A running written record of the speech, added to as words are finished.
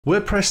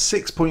WordPress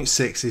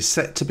 6.6 is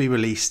set to be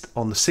released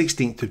on the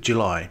 16th of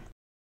July.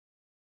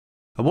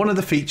 And one of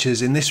the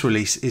features in this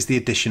release is the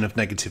addition of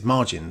negative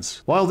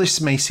margins. While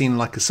this may seem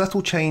like a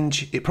subtle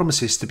change, it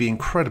promises to be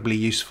incredibly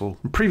useful.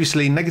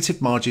 Previously,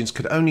 negative margins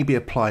could only be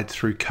applied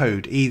through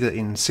code, either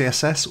in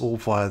CSS or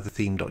via the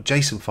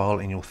theme.json file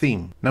in your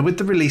theme. Now with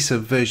the release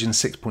of version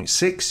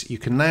 6.6, you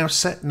can now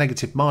set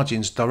negative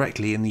margins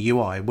directly in the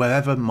UI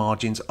wherever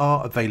margins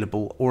are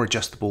available or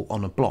adjustable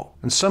on a block.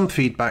 And some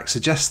feedback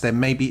suggests there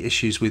may be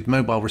issues with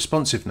mobile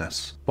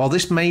responsiveness. While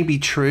this may be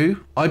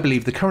true, I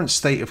believe the current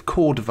state of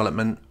core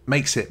development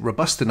makes it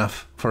robust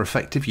enough for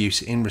effective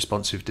use in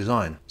responsive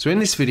design. So in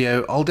this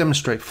video, I'll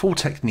demonstrate 4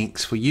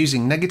 techniques for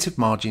using negative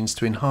margins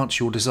to enhance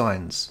your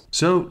designs.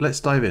 So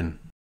let's dive in.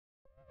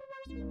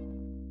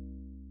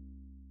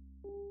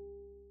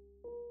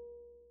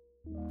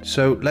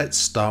 So let's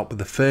start with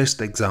the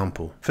first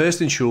example.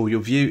 First, ensure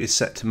your view is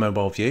set to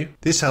mobile view.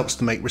 This helps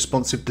to make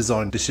responsive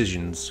design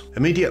decisions.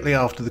 Immediately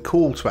after the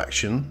call to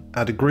action,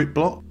 add a group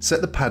block,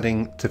 set the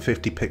padding to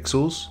 50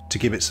 pixels to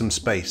give it some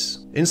space.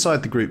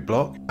 Inside the group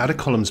block, add a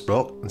columns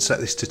block and set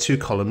this to 2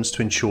 columns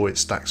to ensure it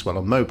stacks well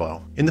on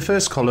mobile. In the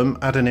first column,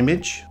 add an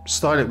image,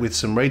 style it with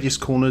some radius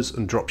corners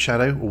and drop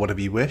shadow or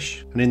whatever you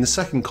wish. And in the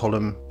second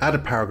column, add a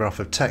paragraph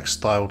of text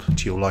styled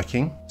to your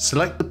liking.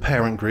 Select the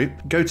parent group,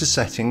 go to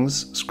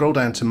settings, scroll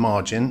down to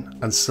margin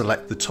and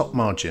select the top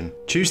margin.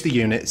 Choose the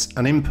units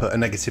and input a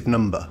negative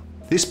number.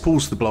 This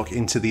pulls the block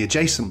into the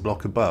adjacent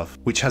block above,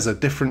 which has a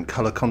different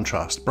color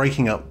contrast,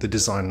 breaking up the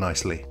design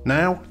nicely.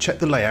 Now, check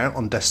the layout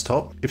on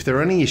desktop. If there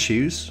are any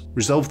issues,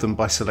 resolve them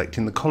by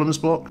selecting the columns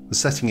block and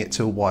setting it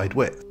to a wide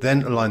width.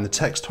 Then align the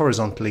text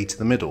horizontally to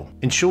the middle.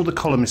 Ensure the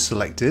column is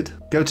selected,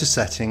 go to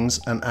settings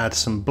and add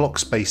some block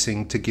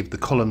spacing to give the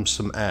column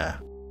some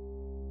air.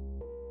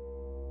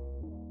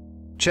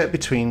 Check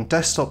between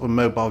desktop and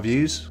mobile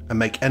views and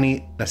make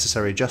any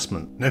necessary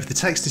adjustment. Now if the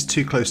text is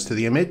too close to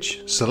the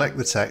image, select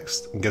the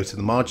text and go to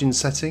the margin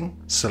setting,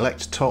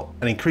 select top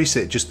and increase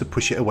it just to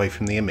push it away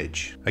from the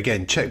image.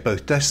 Again, check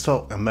both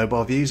desktop and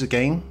mobile views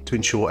again to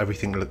ensure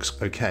everything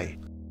looks okay.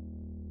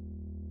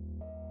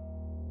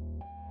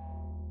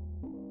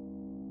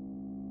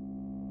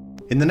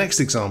 In the next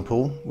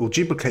example, we'll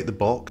duplicate the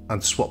block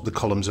and swap the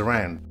columns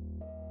around.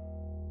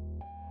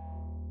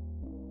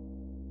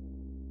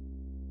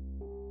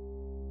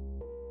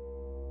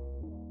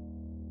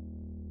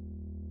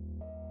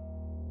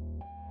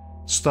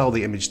 Style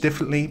the image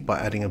differently by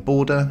adding a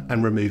border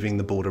and removing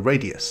the border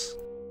radius.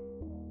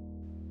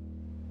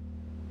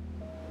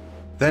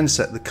 Then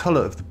set the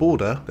color of the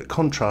border that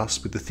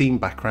contrasts with the theme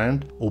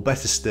background, or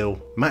better still,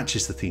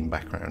 matches the theme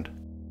background.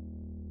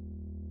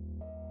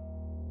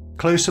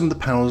 Close some of the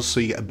panels so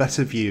you get a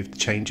better view of the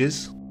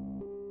changes.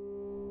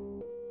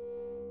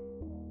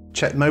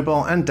 Check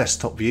mobile and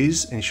desktop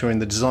views, ensuring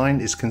the design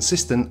is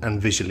consistent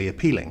and visually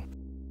appealing.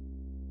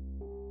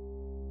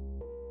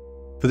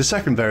 For the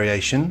second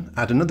variation,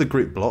 add another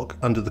group block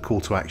under the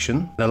call to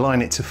action and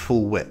align it to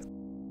full width.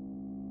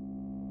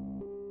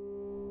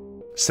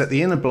 Set the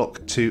inner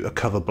block to a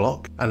cover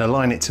block and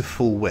align it to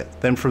full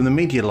width. Then from the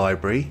media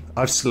library,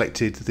 I've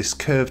selected this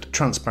curved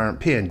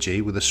transparent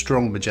PNG with a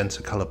strong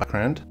magenta color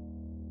background.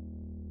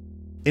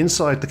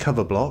 Inside the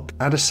cover block,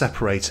 add a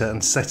separator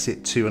and set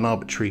it to an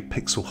arbitrary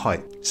pixel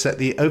height. Set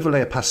the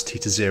overlay opacity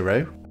to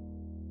 0.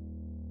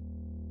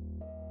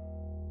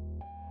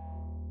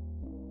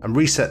 And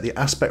reset the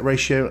aspect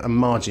ratio and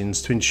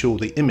margins to ensure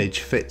the image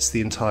fits the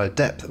entire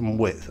depth and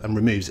width and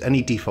removes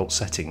any default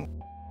setting.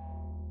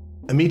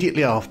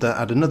 Immediately after,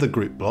 add another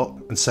group block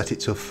and set it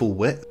to a full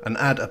width and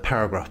add a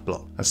paragraph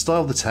block and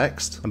style the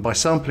text, and by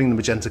sampling the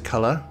magenta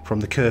color from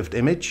the curved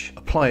image,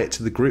 apply it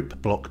to the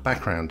group block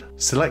background.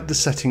 Select the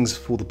settings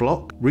for the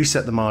block,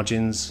 reset the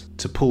margins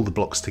to pull the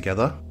blocks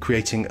together,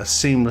 creating a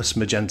seamless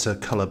magenta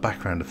color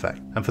background effect.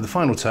 And for the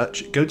final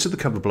touch, go to the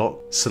cover block,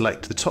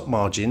 select the top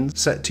margin,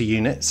 set to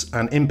units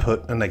and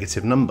input a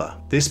negative number.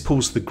 This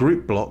pulls the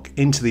group block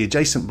into the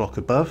adjacent block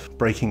above,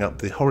 breaking up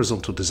the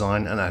horizontal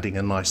design and adding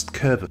a nice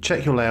curve.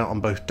 Check your layout on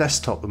both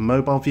desktop and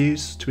mobile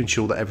views to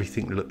ensure that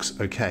everything looks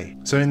okay.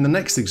 So in the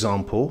next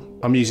example,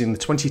 I'm using the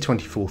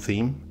 2024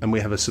 theme and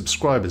we have a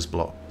subscribers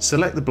block.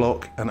 Select the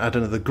block and add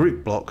another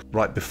group block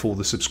right before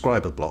the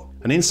subscriber block.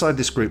 And inside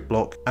this group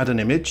block, add an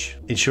image,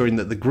 ensuring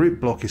that the group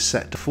block is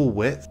set to full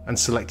width, and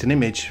select an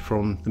image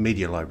from the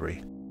media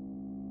library.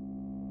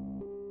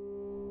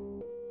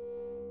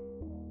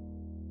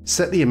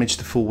 Set the image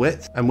to full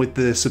width, and with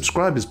the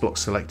subscribers block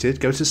selected,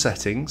 go to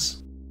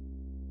settings.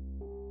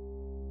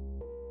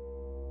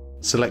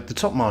 Select the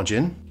top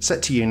margin,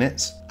 set to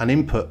units, and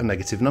input a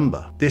negative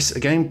number. This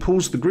again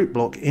pulls the group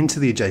block into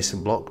the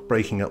adjacent block,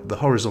 breaking up the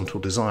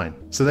horizontal design.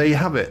 So there you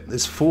have it.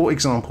 There's 4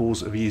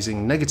 examples of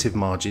using negative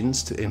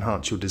margins to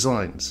enhance your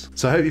designs.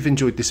 So I hope you've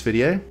enjoyed this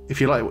video. If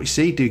you like what you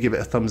see, do give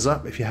it a thumbs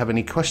up. If you have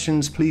any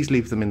questions, please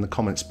leave them in the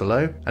comments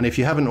below. And if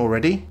you haven't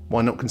already,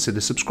 why not consider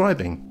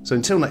subscribing? So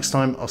until next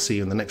time, I'll see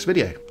you in the next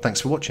video.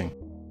 Thanks for watching.